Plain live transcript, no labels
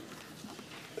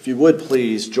If you would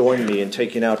please join me in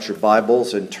taking out your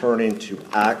Bibles and turning to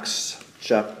Acts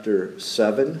chapter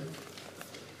 7.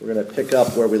 We're going to pick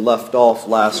up where we left off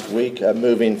last week,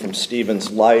 moving from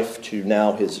Stephen's life to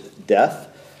now his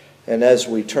death. And as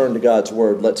we turn to God's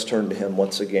Word, let's turn to Him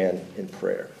once again in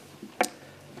prayer.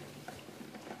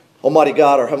 Almighty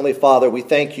God, our Heavenly Father, we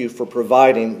thank You for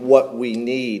providing what we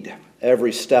need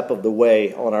every step of the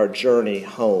way on our journey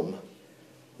home.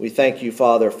 We thank You,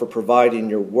 Father, for providing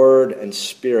Your Word and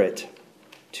Spirit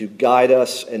to guide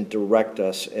us and direct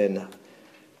us in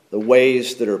the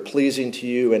ways that are pleasing to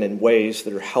You and in ways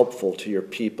that are helpful to Your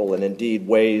people, and indeed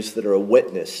ways that are a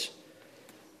witness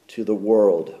to the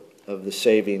world of the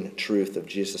saving truth of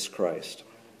Jesus Christ.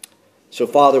 So,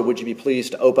 Father, would You be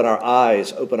pleased to open our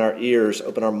eyes, open our ears,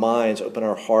 open our minds, open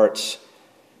our hearts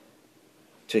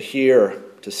to hear,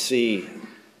 to see,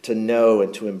 to know,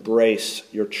 and to embrace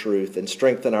Your truth, and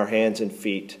strengthen our hands and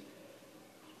feet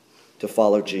to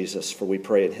follow Jesus, for we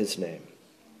pray in His name.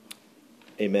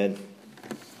 Amen.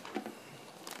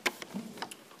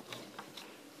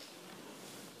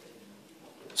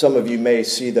 Some of you may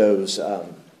see those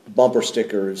bumper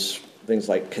stickers, things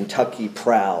like Kentucky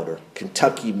Proud or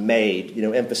Kentucky Made,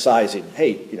 emphasizing,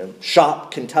 hey, shop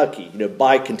Kentucky,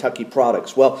 buy Kentucky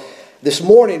products. Well, this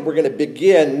morning we're going to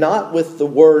begin not with the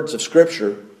words of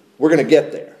Scripture. We're going to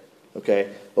get there,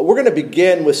 okay? But we're going to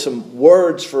begin with some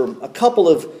words from a couple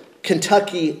of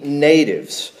Kentucky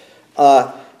natives.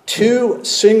 Two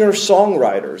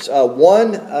singer-songwriters.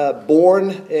 One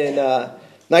born in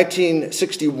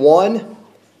 1961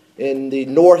 in the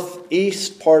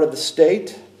northeast part of the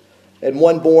state, and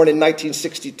one born in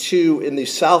 1962 in the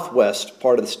southwest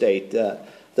part of the state.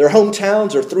 Their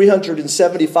hometowns are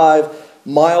 375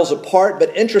 miles apart,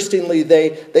 but interestingly,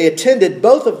 they attended,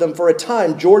 both of them for a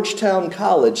time, Georgetown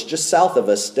College, just south of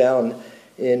us, down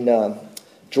in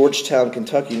Georgetown,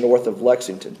 Kentucky, north of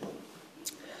Lexington.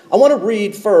 I want to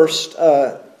read first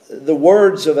the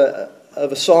words of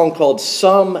a song called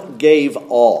Some Gave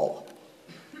All,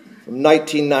 from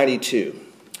 1992.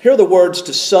 Here are the words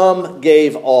to Some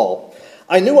Gave All.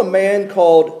 I knew a man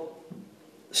called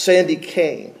Sandy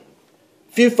Kane.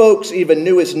 Few folks even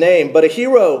knew his name, but a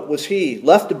hero was he.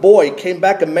 Left a boy, came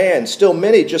back a man. Still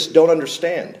many just don't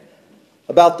understand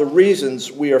about the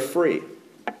reasons we are free.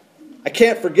 I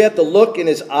can't forget the look in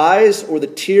his eyes or the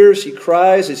tears he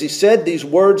cries as he said these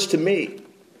words to me.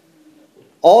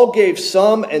 All gave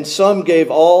some, and some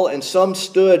gave all, and some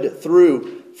stood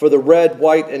through for the red,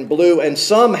 white, and blue, and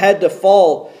some had to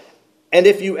fall. And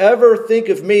if you ever think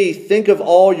of me, think of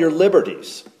all your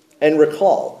liberties, and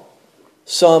recall,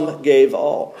 some gave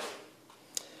all.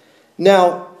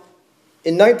 Now,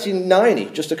 in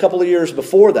 1990, just a couple of years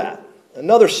before that,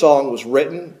 another song was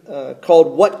written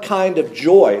called What Kind of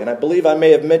Joy? And I believe I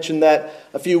may have mentioned that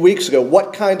a few weeks ago.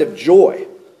 What Kind of Joy?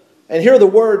 And here are the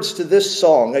words to this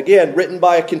song, again, written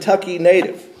by a Kentucky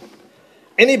native.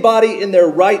 Anybody in their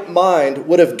right mind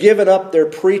would have given up their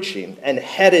preaching and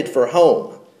headed for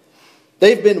home.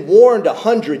 They've been warned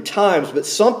 100 times, but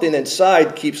something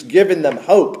inside keeps giving them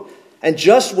hope. And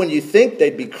just when you think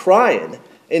they'd be crying,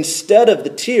 instead of the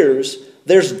tears,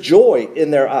 there's joy in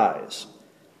their eyes.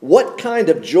 What kind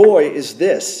of joy is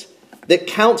this that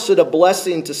counts it a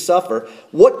blessing to suffer?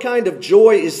 What kind of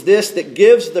joy is this that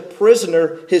gives the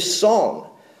prisoner his song?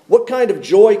 What kind of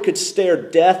joy could stare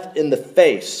death in the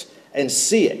face and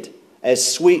see it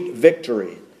as sweet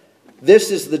victory?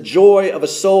 This is the joy of a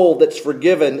soul that's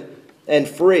forgiven and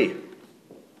free.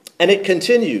 And it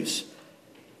continues.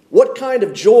 What kind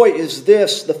of joy is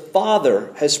this the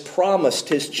Father has promised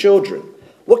His children?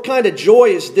 What kind of joy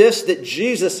is this that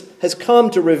Jesus has come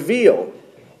to reveal?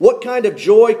 What kind of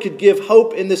joy could give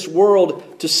hope in this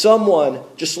world to someone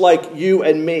just like you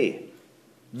and me?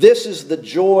 This is the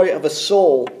joy of a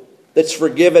soul that's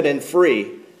forgiven and free.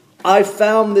 I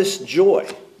found this joy,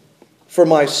 for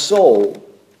my soul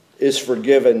is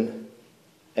forgiven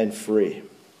and free.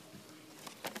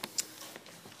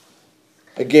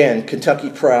 Again, Kentucky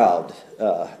Proud,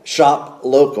 shop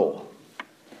local.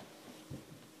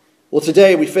 Well,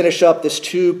 today we finish up this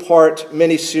two-part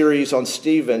mini-series on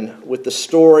Stephen with the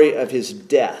story of his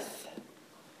death.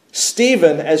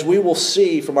 Stephen, as we will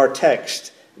see from our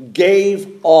text,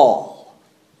 gave all,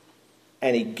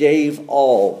 and he gave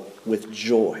all with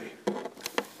joy.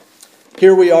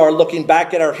 Here we are looking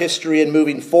back at our history and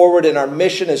moving forward in our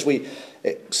mission as we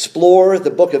explore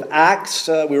the book of Acts.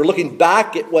 We were looking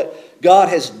back at what God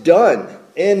has done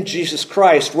in Jesus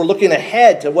Christ. We're looking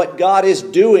ahead to what God is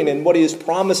doing and what He has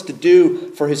promised to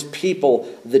do for His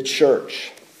people, the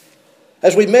church.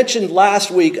 As we mentioned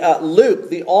last week, Luke,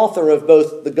 the author of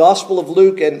both the Gospel of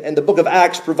Luke and the book of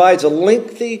Acts, provides a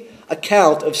lengthy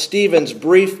account of Stephen's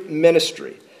brief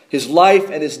ministry. His life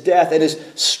and his death and his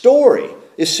story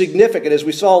is significant, as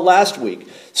we saw last week.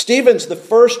 Stephen's the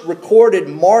first recorded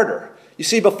martyr. You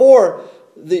see, before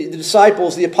the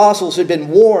disciples, the apostles had been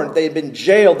warned, they had been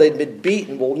jailed, they had been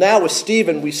beaten. Well, now with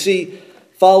Stephen, we see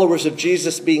followers of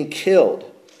Jesus being killed.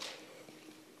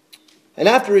 And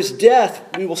after his death,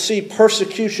 we will see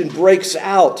persecution breaks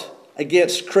out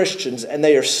against Christians, and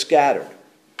they are scattered.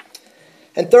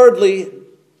 And thirdly,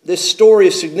 this story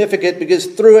is significant because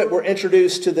through it we're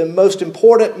introduced to the most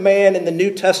important man in the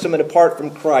New Testament apart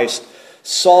from Christ,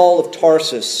 Saul of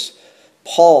Tarsus,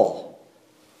 Paul,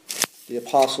 the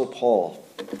Apostle Paul.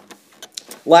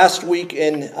 Last week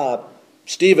in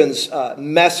Stephen's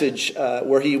message,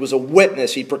 where he was a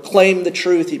witness, he proclaimed the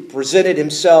truth, he presented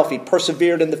himself, he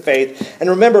persevered in the faith. And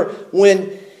remember,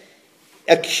 when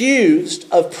accused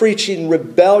of preaching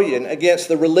rebellion against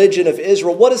the religion of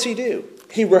Israel, what does he do?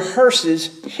 He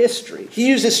rehearses history. He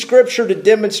uses Scripture to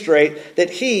demonstrate that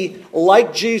he,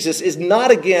 like Jesus, is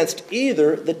not against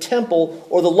either the temple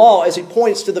or the law, as he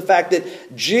points to the fact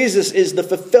that Jesus is the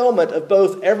fulfillment of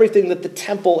both everything that the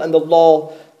temple and the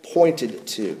law pointed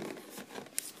to.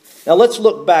 Now let's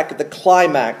look back at the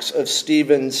climax of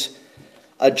Stephen's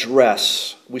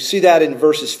address. We see that in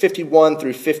verses 51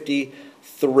 through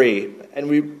 53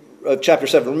 and chapter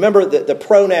 7. Remember that the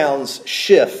pronouns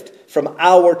shift from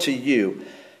our to you.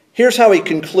 Here's how he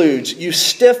concludes. You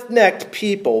stiff-necked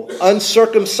people,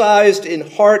 uncircumcised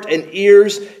in heart and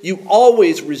ears, you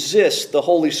always resist the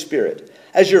Holy Spirit.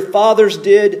 As your fathers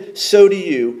did, so do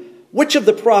you. Which of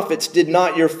the prophets did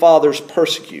not your fathers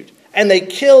persecute? And they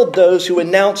killed those who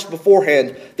announced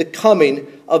beforehand the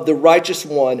coming of the righteous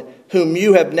one, whom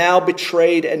you have now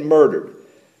betrayed and murdered.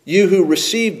 You who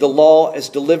received the law as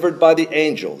delivered by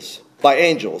angels,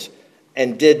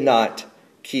 and did not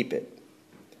keep it.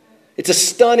 It's a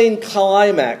stunning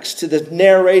climax to the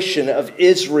narration of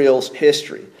Israel's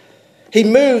history. He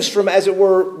moves from, as it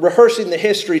were, rehearsing the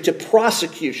history to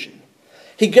prosecution.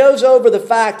 He goes over the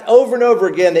fact over and over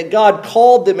again that God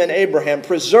called them in Abraham,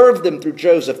 preserved them through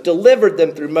Joseph, delivered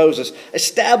them through Moses,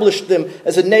 established them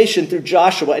as a nation through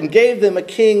Joshua, and gave them a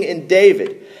king in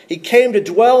David. He came to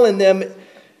dwell in them,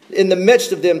 in the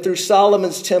midst of them, through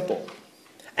Solomon's temple.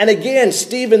 And again,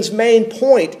 Stephen's main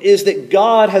point is that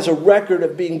God has a record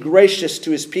of being gracious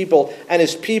to his people, and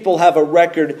his people have a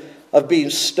record of being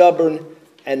stubborn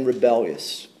and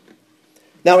rebellious.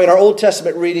 Now, in our Old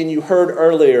Testament reading, you heard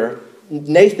earlier,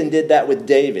 Nathan did that with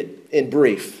David in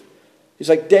brief. He's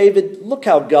like, David, look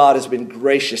how God has been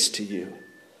gracious to you,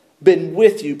 been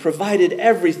with you, provided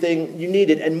everything you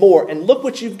needed and more. And look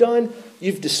what you've done.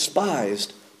 You've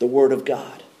despised the word of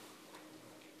God.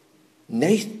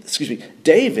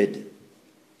 David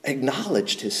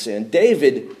acknowledged his sin.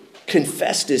 David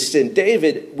confessed his sin.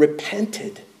 David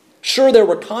repented. Sure, there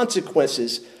were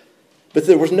consequences, but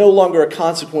there was no longer a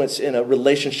consequence in a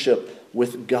relationship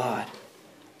with God.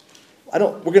 We're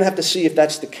going to have to see if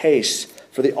that's the case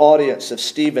for the audience of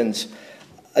Stephen's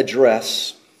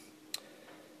address.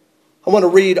 I want to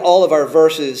read all of our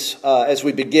verses as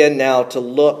we begin now to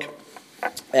look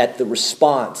at the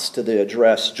response to the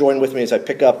address. Join with me as I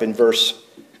pick up in verse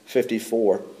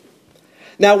 54.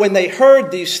 Now when they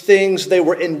heard these things, they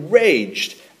were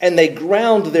enraged, and they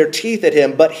ground their teeth at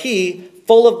him. But he,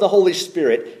 full of the Holy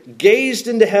Spirit, gazed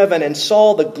into heaven and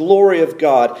saw the glory of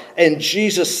God, and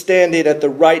Jesus standing at the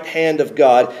right hand of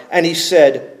God. And he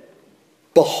said,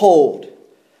 Behold,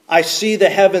 I see the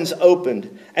heavens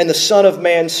opened, and the Son of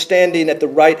Man standing at the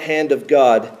right hand of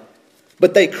God.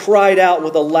 But they cried out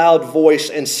with a loud voice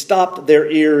and stopped their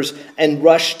ears and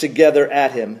rushed together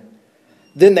at him.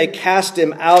 Then they cast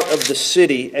him out of the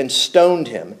city and stoned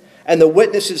him. And the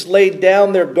witnesses laid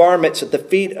down their garments at the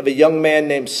feet of a young man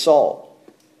named Saul.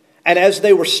 And as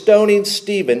they were stoning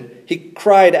Stephen, he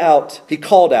called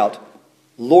out,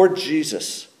 Lord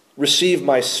Jesus, receive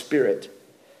my spirit.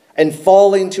 And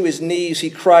falling to his knees, he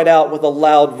cried out with a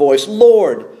loud voice,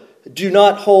 Lord, do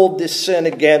not hold this sin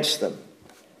against them.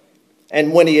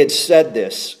 And when he had said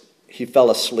this, he fell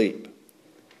asleep.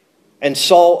 And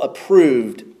Saul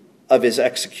approved of his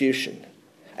execution.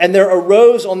 And there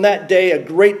arose on that day a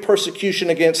great persecution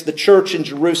against the church in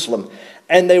Jerusalem,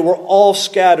 and they were all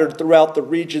scattered throughout the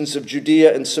regions of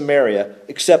Judea and Samaria,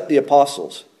 except the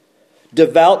apostles.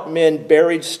 Devout men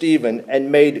buried Stephen and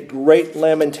made great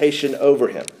lamentation over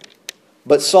him.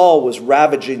 But Saul was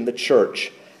ravaging the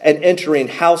church, and entering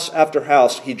house after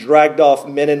house, he dragged off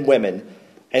men and women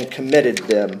and committed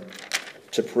them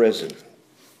to prison.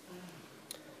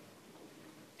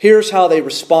 Here's how they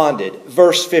responded.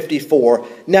 Verse 54.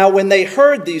 Now when they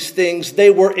heard these things, they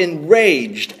were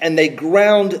enraged, and they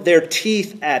ground their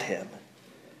teeth at him.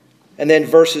 And then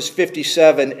verses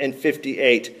 57 and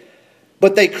 58.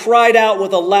 But they cried out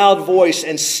with a loud voice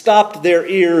and stopped their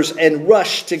ears and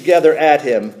rushed together at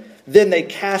him. Then they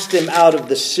cast him out of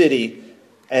the city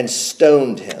and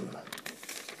stoned him.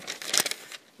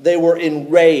 They were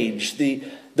enraged.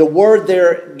 The word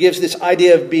there gives this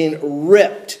idea of being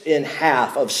ripped in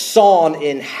half, of sawn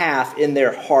in half in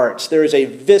their hearts. There is a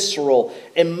visceral,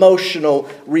 emotional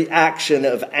reaction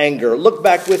of anger. Look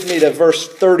back with me to verse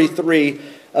 33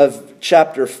 of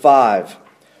chapter 5.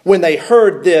 When they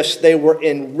heard this, they were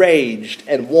enraged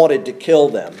and wanted to kill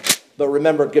them. But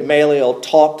remember, Gamaliel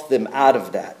talked them out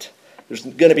of that. There's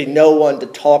going to be no one to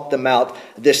talk them out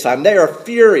this time. They are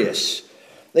furious.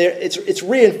 It's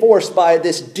reinforced by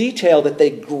this detail that they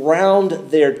ground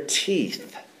their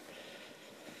teeth.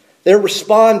 They're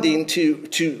responding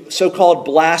to so-called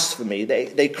blasphemy.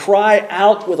 They cry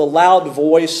out with a loud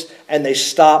voice and they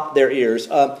stop their ears.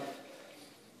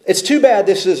 It's too bad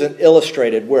this isn't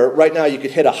illustrated, where right now you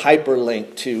could hit a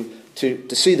hyperlink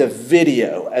to see the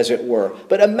video, as it were.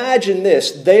 But imagine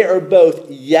this. They are both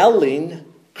yelling,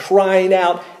 crying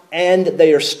out, and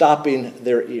they are stopping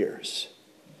their ears.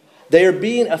 They are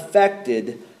being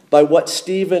affected by what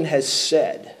Stephen has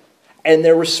said. And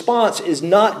their response is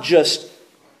not just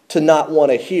to not want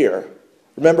to hear.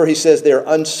 Remember, he says they're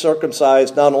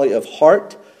uncircumcised not only of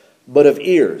heart, but of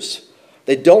ears.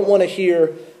 They don't want to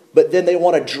hear, but then they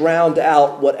want to drown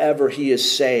out whatever he is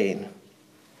saying.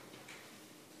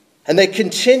 And they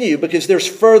continue because there's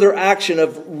further action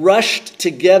of rushed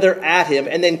together at him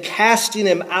and then casting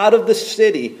him out of the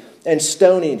city and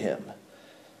stoning him.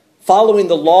 Following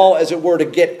the law, as it were, to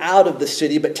get out of the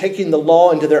city, but taking the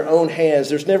law into their own hands.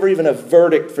 There's never even a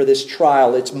verdict for this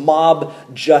trial. It's mob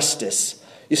justice.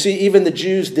 You see, even the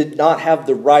Jews did not have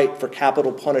the right for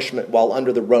capital punishment while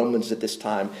under the Romans at this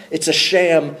time. It's a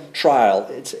sham trial.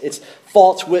 It's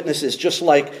false witnesses, just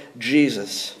like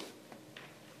Jesus.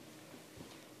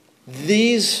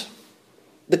 The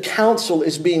counsel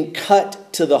is being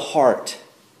cut to the heart.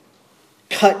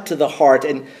 Cut to the heart.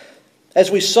 And as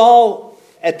we saw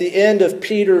at the end of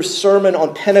Peter's sermon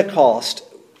on Pentecost,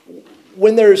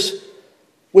 when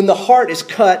the heart is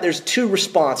cut, there's two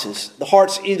responses. The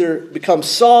heart's either becomes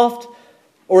soft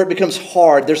or it becomes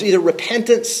hard. There's either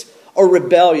repentance or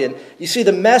rebellion. You see,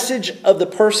 the message of the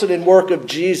person and work of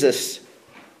Jesus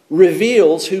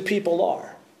reveals who people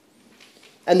are.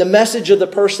 And the message of the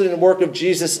person and work of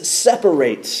Jesus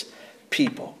separates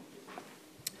people.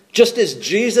 Just as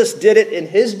Jesus did it in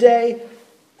his day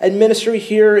and ministry,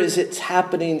 here is it's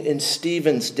happening in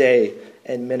Stephen's day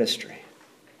and ministry.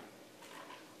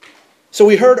 So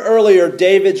we heard earlier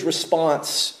David's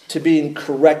response to being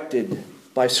corrected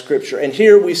by Scripture. And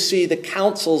here we see the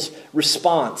council's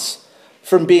response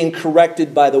from being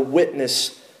corrected by the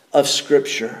witness of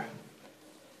Scripture.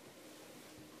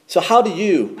 So how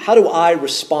do I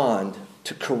respond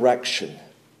to correction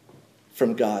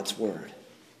from God's Word?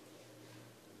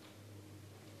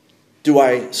 Do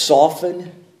I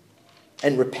soften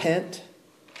and repent?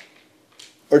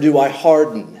 Or do I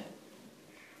harden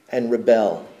and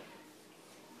rebel?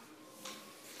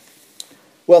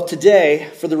 Well, today,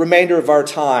 for the remainder of our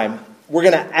time, we're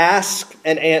going to ask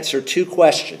and answer two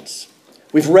questions.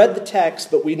 We've read the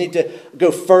text, but we need to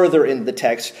go further in the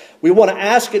text. We want to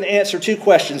ask and answer two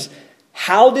questions.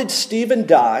 How did Stephen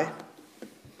die?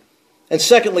 And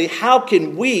secondly, how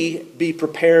can we be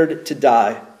prepared to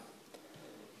die?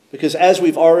 Because as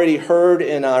we've already heard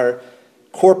in our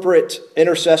corporate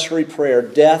intercessory prayer,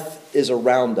 death is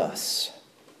around us.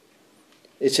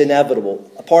 It's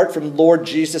inevitable. Apart from Lord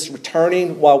Jesus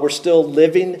returning while we're still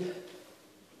living,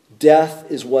 death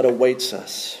is what awaits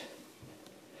us.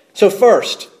 So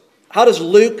first, how does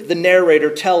Luke, the narrator,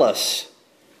 tell us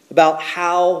about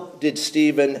how did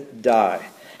Stephen die?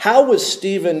 How was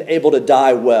Stephen able to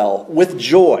die well, with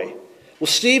joy? Well,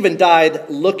 Stephen died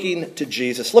looking to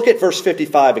Jesus. Look at verse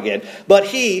 55 again. But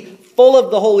he, full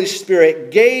of the Holy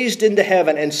Spirit, gazed into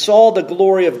heaven and saw the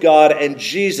glory of God and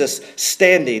Jesus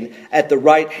standing at the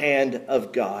right hand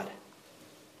of God.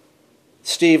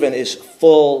 Stephen is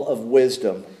full of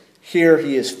wisdom. Here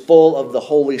he is full of the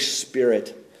Holy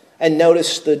Spirit. And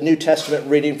notice the New Testament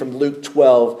reading from Luke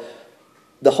 12.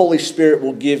 The Holy Spirit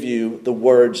will give you the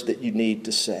words that you need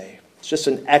to say. It's just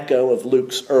an echo of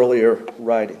Luke's earlier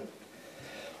writing.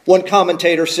 One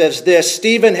commentator says this: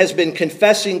 Stephen has been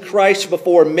confessing Christ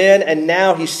before men, and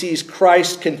now he sees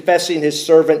Christ confessing his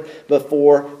servant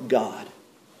before God.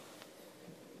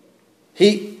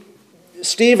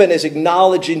 Stephen is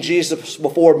acknowledging Jesus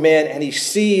before men, and he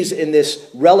sees in this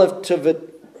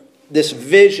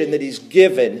vision that he's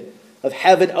given of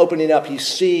heaven opening up, he's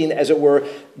seeing, as it were,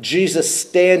 Jesus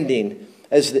standing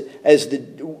as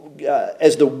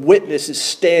the witness is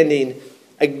standing,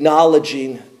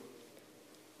 acknowledging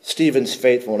Stephen's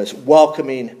faithfulness,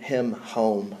 welcoming him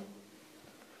home.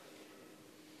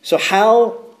 So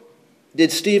how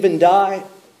did Stephen die?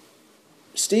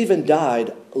 Stephen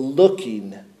died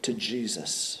looking to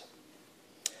Jesus.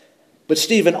 But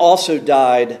Stephen also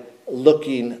died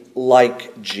looking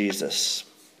like Jesus.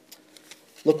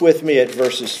 Look with me at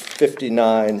verses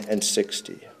 59 and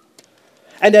 60.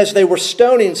 And as they were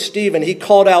stoning Stephen, he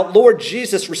called out, "Lord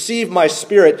Jesus, receive my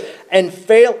spirit." And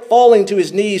falling to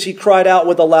his knees, he cried out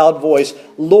with a loud voice,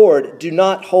 "Lord, do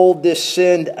not hold this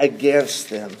sin against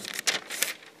them."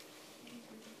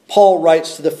 Paul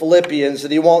writes to the Philippians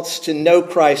that he wants to know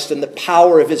Christ and the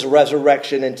power of his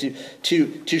resurrection and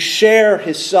to share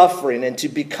his suffering and to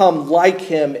become like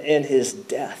him in his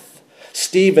death.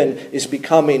 Stephen is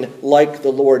becoming like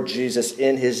the Lord Jesus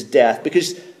in his death,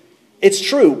 because it's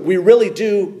true, we really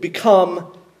do become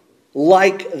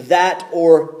like that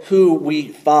or who we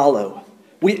follow.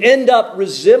 We end up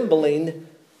resembling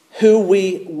who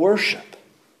we worship.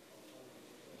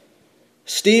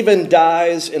 Stephen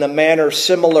dies in a manner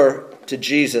similar to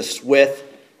Jesus, with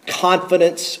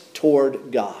confidence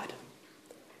toward God.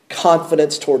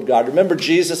 Confidence toward God. Remember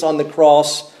Jesus on the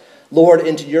cross, "Lord,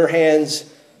 into your hands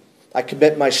I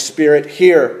commit my spirit."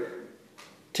 Here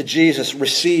to Jesus,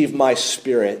 "Receive my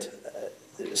spirit."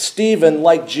 Stephen,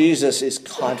 like Jesus, is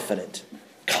confident.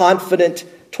 Confident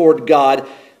toward God.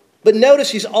 But notice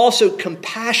he's also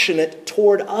compassionate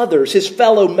toward others, his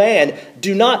fellow man.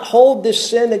 Do not hold this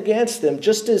sin against them.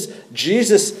 Just as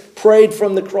Jesus prayed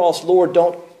from the cross, "Lord,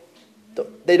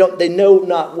 they know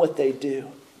not what they do."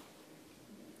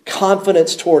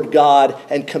 Confidence toward God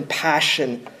and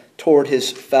compassion toward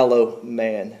his fellow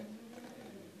man.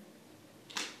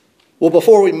 Well,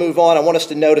 before we move on, I want us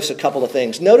to notice a couple of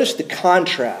things. Notice the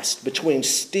contrast between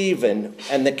Stephen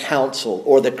and the council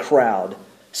or the crowd.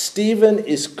 Stephen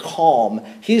is calm.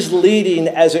 He's leading,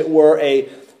 as it were, a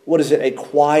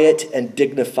quiet and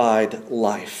dignified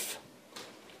life.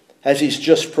 As he's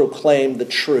just proclaimed the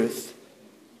truth.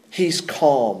 He's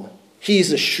calm.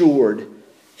 He's assured.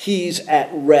 He's at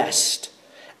rest.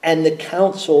 And the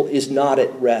council is not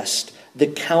at rest. The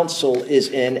council is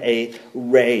in a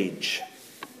rage.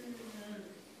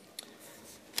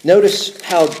 Notice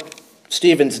how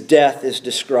Stephen's death is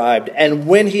described. And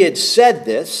when he had said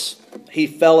this, he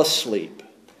fell asleep.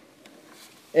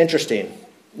 Interesting.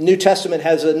 New Testament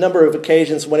has a number of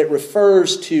occasions when it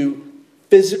refers to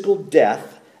physical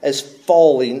death as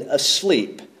falling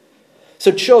asleep.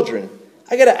 So children,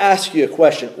 I got to ask you a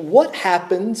question. What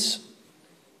happens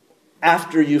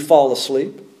after you fall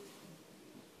asleep?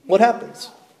 What happens?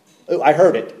 Oh, I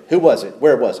heard it. Who was it?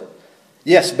 Where was it?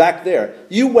 Yes, back there.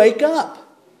 You wake up.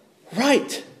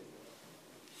 Right.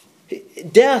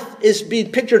 Death is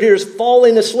being pictured here as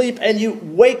falling asleep, and you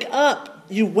wake up.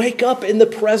 You wake up in the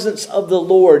presence of the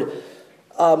Lord.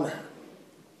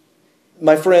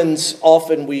 My friends,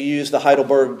 often we use the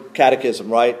Heidelberg Catechism,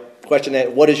 right? Question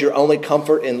 8, what is your only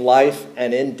comfort in life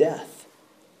and in death?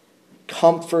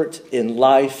 Comfort in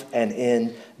life and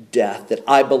in death. That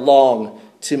I belong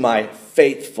to my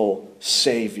faithful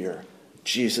Savior,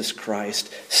 Jesus Christ.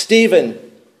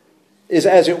 Stephen is,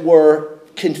 as it were,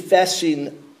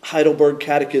 confessing Heidelberg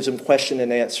Catechism question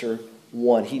and answer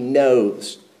 1. He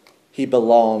knows he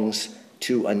belongs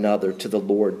to another, to the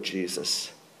Lord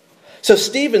Jesus. So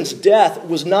Stephen's death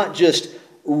was not just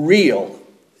real.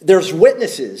 There's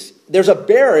witnesses. There's a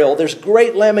burial. There's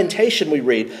great lamentation we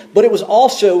read. But it was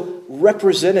also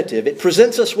representative. It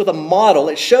presents us with a model.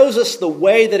 It shows us the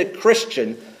way that a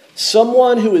Christian,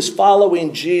 someone who is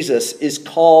following Jesus, is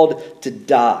called to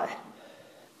die.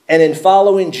 And in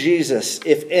following Jesus,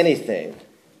 if anything,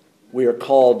 we are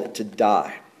called to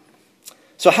die.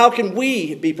 So how can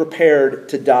we be prepared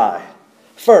to die?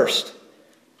 First,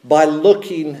 by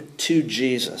looking to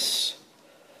Jesus.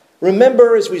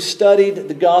 Remember, as we studied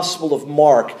the Gospel of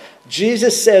Mark,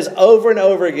 Jesus says over and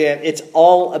over again, it's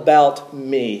all about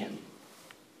me.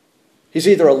 He's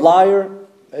either a liar,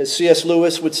 as C.S.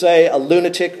 Lewis would say, a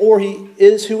lunatic, or he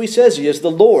is who he says he is,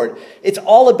 the Lord. It's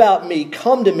all about me.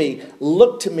 Come to me.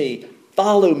 Look to me.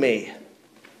 Follow me.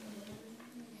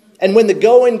 And when the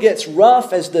going gets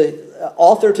rough, as the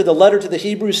author to the letter to the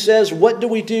Hebrews says, what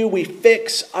do? We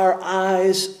fix our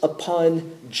eyes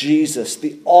upon Jesus,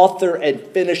 the author and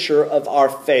finisher of our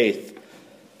faith.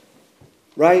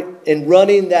 Right? In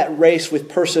running that race with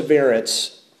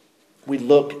perseverance, we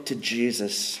look to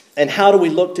Jesus. And how do we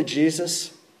look to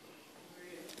Jesus?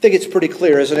 I think it's pretty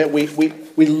clear, isn't it?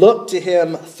 We look to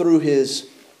him through his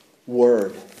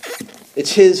word.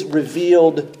 It's his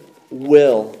revealed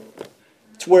will.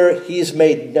 It's where he is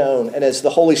made known, and as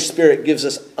the Holy Spirit gives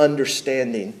us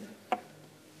understanding.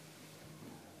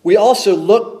 We also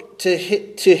look to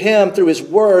him through his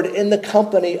word in the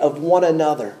company of one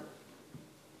another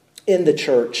in the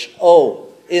church.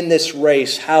 Oh, in this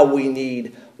race, how we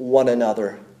need one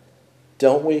another,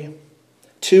 don't we?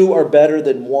 Two are better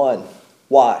than one.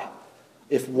 Why?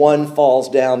 If one falls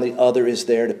down, the other is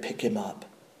there to pick him up.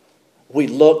 We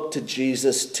look to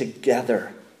Jesus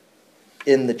together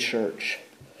in the church.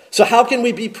 So how can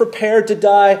we be prepared to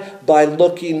die? By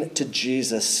looking to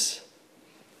Jesus,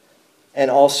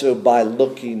 and also by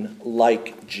looking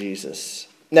like Jesus.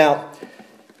 Now,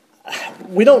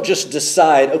 we don't just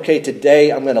decide, okay,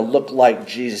 today I'm going to look like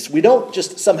Jesus. We don't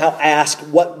just somehow ask,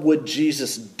 what would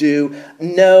Jesus do?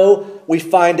 No, we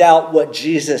find out what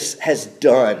Jesus has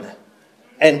done,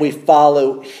 and we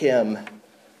follow him.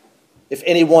 If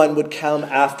anyone would come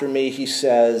after me, he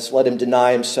says, let him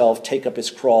deny himself, take up his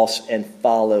cross, and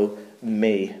follow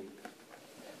me.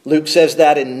 Luke says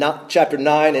that in chapter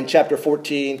 9 and chapter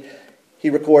 14. He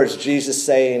records Jesus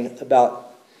saying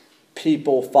about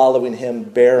people following him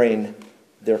bearing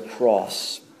their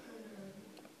cross.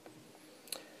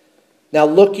 Now,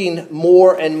 looking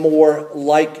more and more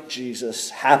like Jesus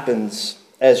happens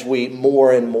as we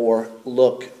more and more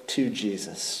look to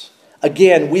Jesus.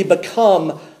 Again, we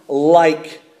become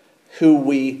like who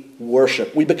we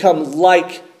worship. We become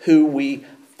like who we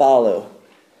follow.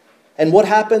 And what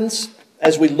happens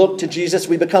as we look to Jesus?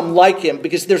 We become like him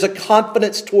because there's a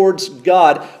confidence towards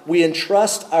God. We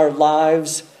entrust our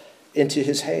lives into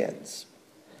his hands.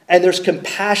 And there's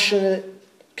compassion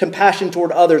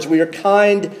toward others. We are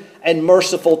kind and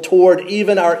merciful toward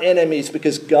even our enemies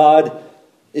because God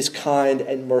is kind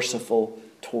and merciful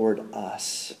toward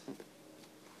us.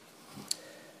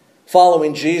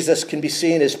 Following Jesus can be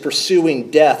seen as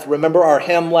pursuing death. Remember our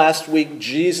hymn last week,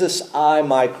 Jesus, I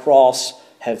my cross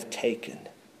have taken.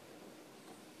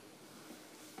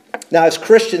 Now, as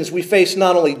Christians, we face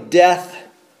not only death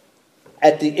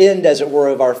at the end, as it were,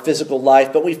 of our physical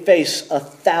life, but we face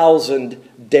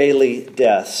 1,000 daily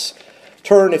deaths.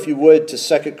 Turn, if you would, to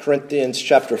 2 Corinthians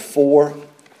chapter 4.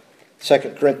 2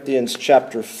 Corinthians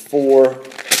chapter 4.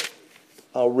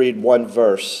 I'll read one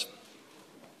verse.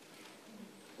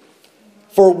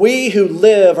 For we who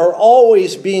live are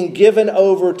always being given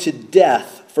over to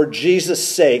death for Jesus'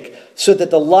 sake, so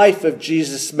that the life of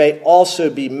Jesus may also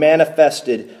be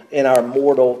manifested in our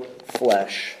mortal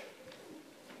flesh.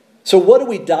 So what do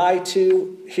we die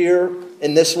to here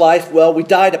in this life? Well, we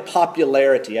die to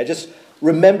popularity. I just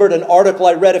remembered an article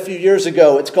I read a few years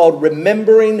ago. It's called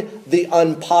Remembering the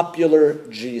Unpopular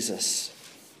Jesus.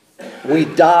 We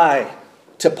die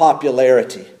to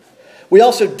popularity. We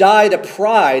also die to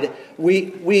pride.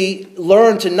 We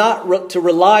learn to not to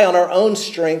rely on our own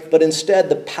strength, but instead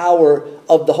the power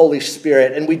of the Holy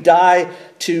Spirit. And we die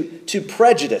to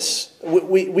prejudice.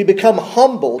 We become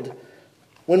humbled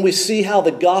when we see how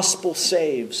the gospel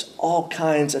saves all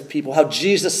kinds of people, how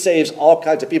Jesus saves all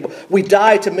kinds of people. We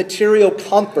die to material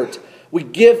comfort. We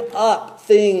give up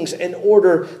things in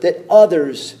order that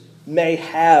others may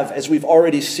have, as we've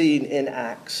already seen in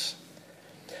Acts.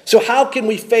 So how can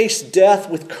we face death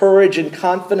with courage and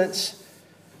confidence?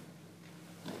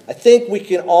 I think we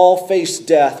can all face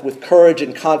death with courage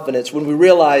and confidence when we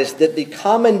realize that the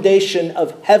commendation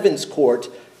of heaven's court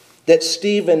that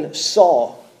Stephen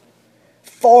saw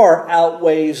far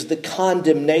outweighs the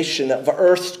condemnation of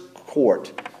earth's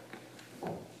court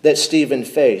that Stephen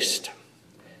faced.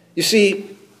 You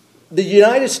see, the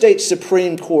United States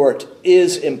Supreme Court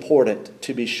is important,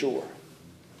 to be sure.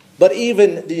 But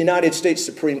even the United States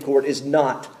Supreme Court is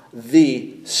not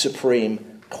the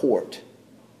Supreme Court.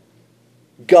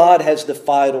 God has the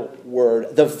final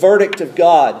word. The verdict of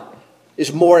God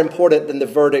is more important than the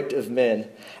verdict of men.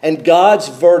 And God's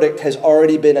verdict has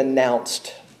already been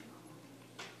announced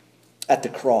at the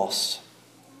cross,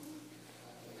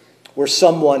 where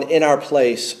someone in our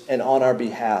place and on our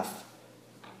behalf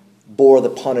bore the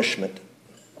punishment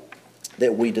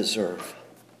that we deserve.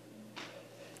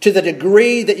 To the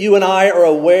degree that you and I are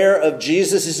aware of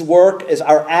Jesus' work as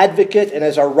our advocate and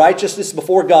as our righteousness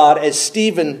before God, as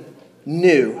Stephen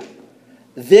knew,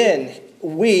 then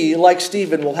we, like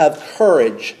Stephen, will have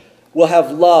courage, will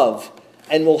have love,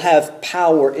 and will have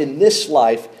power in this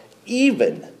life,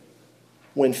 even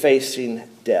when facing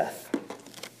death.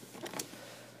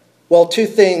 Well, two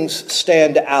things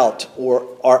stand out or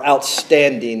are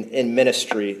outstanding in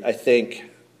ministry, I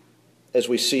think, as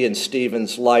we see in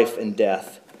Stephen's life and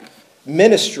death.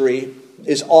 Ministry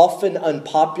is often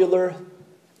unpopular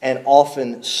and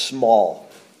often small.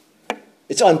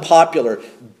 It's unpopular.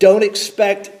 Don't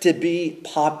expect to be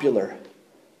popular.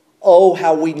 Oh,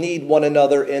 how we need one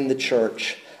another in the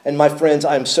church. And my friends,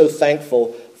 I'm so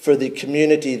thankful for the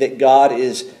community that God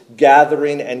is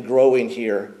gathering and growing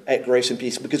here at Grace and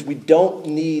Peace, because we don't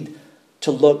need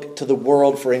to look to the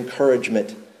world for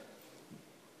encouragement.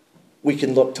 We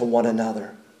can look to one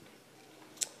another.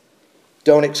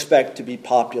 Don't expect to be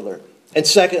popular. And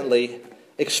secondly,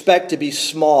 expect to be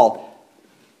small.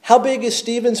 How big is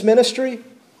Stephen's ministry?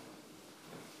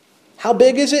 How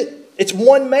big is it? It's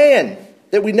one man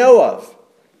that we know of.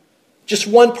 Just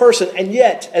one person. And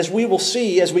yet, as we will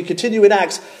see as we continue in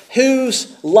Acts,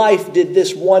 whose life did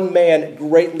this one man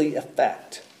greatly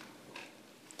affect?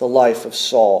 The life of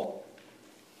Saul,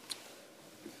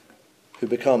 who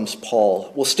becomes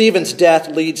Paul. Well, Stephen's death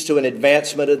leads to an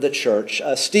advancement of the church.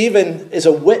 Stephen is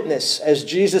a witness, as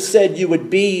Jesus said you would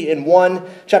be in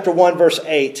chapter 1, verse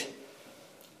 8.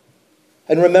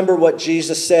 And remember what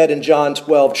Jesus said in John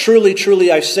 12. Truly,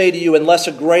 truly, I say to you, unless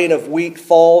a grain of wheat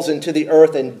falls into the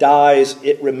earth and dies,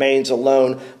 it remains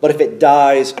alone. But if it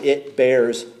dies, it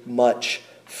bears much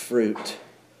fruit.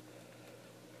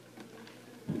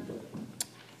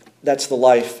 That's the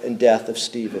life and death of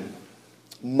Stephen.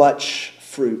 Much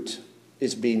fruit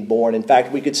is being born. In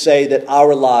fact, we could say that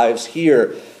our lives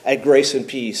here at Grace and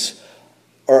Peace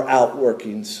are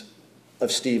outworkings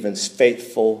of Stephen's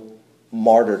faithful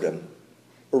martyrdom,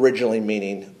 originally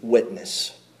meaning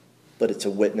witness, but it's a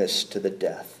witness to the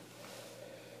death.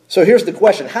 So here's the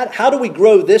question. How do we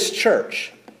grow this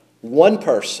church? One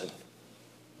person,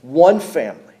 one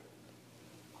family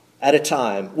at a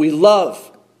time. We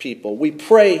love people. We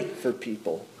pray for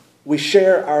people. We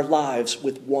share our lives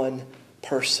with one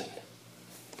person.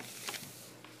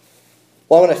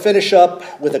 Well, I want to finish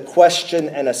up with a question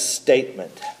and a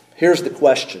statement. Here's the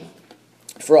question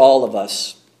for all of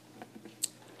us.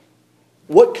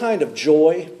 What kind of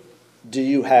joy do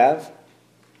you have?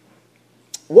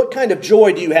 What kind of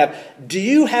joy do you have? Do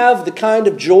you have the kind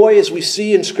of joy, as we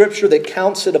see in Scripture, that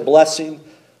counts it a blessing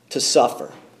to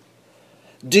suffer?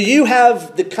 Do you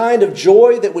have the kind of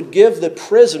joy that would give the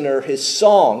prisoner his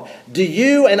song? Do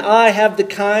you and I have the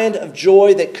kind of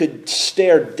joy that could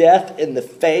stare death in the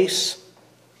face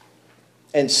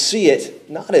and see it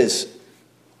not as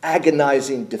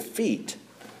agonizing defeat,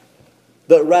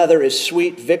 but rather as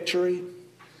sweet victory?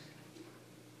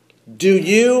 Do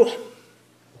you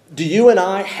and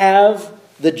I have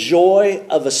the joy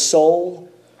of a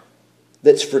soul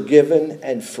that's forgiven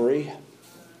and free?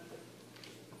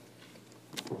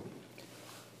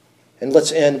 And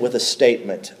let's end with a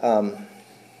statement.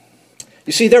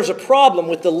 You see, there's a problem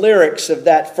with the lyrics of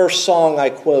that first song I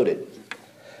quoted.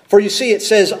 For you see, it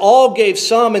says, all gave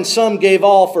some and some gave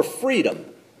all for freedom,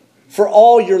 for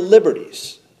all your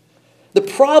liberties. The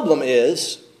problem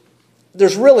is,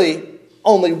 there's really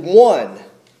only one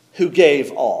who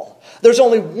gave all. There's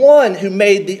only one who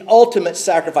made the ultimate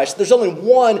sacrifice. There's only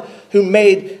one who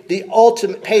paid the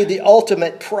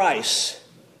ultimate price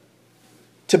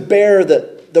to bear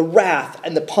the wrath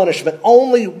and the punishment.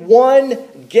 Only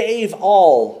one gave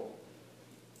all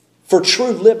for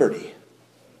true liberty,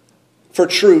 for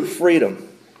true freedom.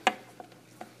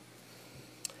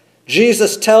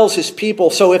 Jesus tells his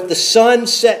people, so if the Son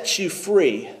sets you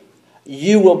free,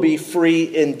 you will be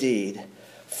free indeed.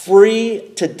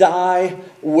 Free to die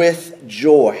with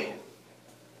joy.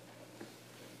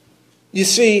 You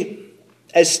see,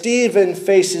 as Stephen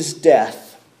faces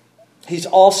death, he's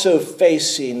also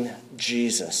facing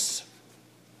Jesus.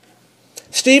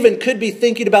 Stephen could be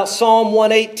thinking about Psalm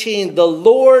 118. The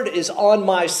Lord is on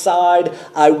my side.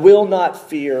 I will not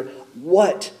fear.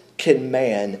 What can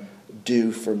man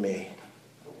do for me?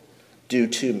 Do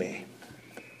to me?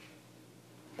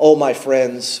 Oh, my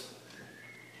friends,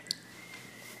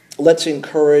 let's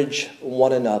encourage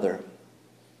one another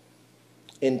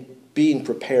in being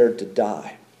prepared to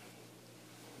die.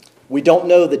 We don't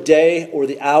know the day or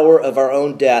the hour of our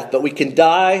own death, but we can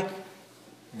die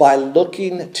by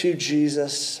looking to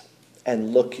Jesus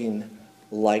and looking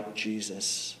like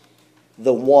Jesus,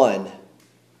 the one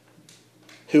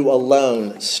who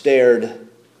alone stared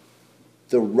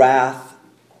the wrath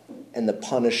and the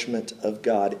punishment of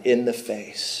God in the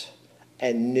face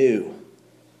and knew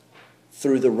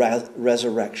through the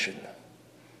resurrection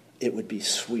it would be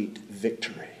sweet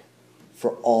victory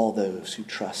for all those who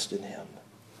trust in him.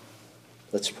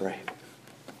 Let's pray.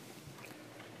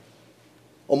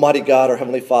 Almighty God, our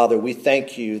Heavenly Father, we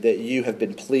thank you that you have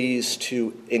been pleased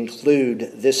to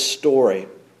include this story,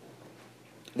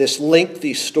 this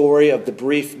lengthy story of the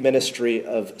brief ministry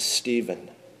of Stephen.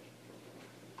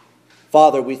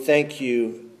 Father, we thank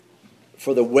you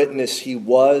for the witness he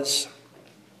was,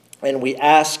 and we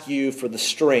ask you for the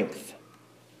strength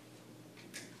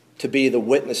to be the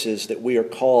witnesses that we are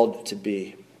called to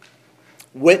be.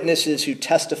 Witnesses who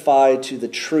testify to the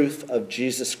truth of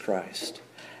Jesus Christ.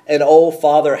 And oh,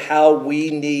 Father, how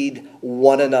we need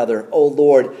one another. Oh,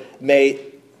 Lord, may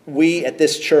we at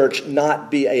this church not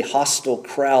be a hostile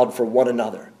crowd for one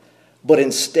another, but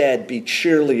instead be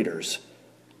cheerleaders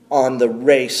on the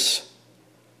race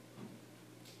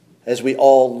as we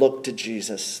all look to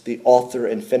Jesus, the author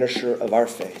and finisher of our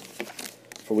faith.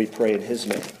 For we pray in his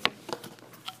name.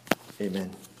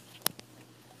 Amen.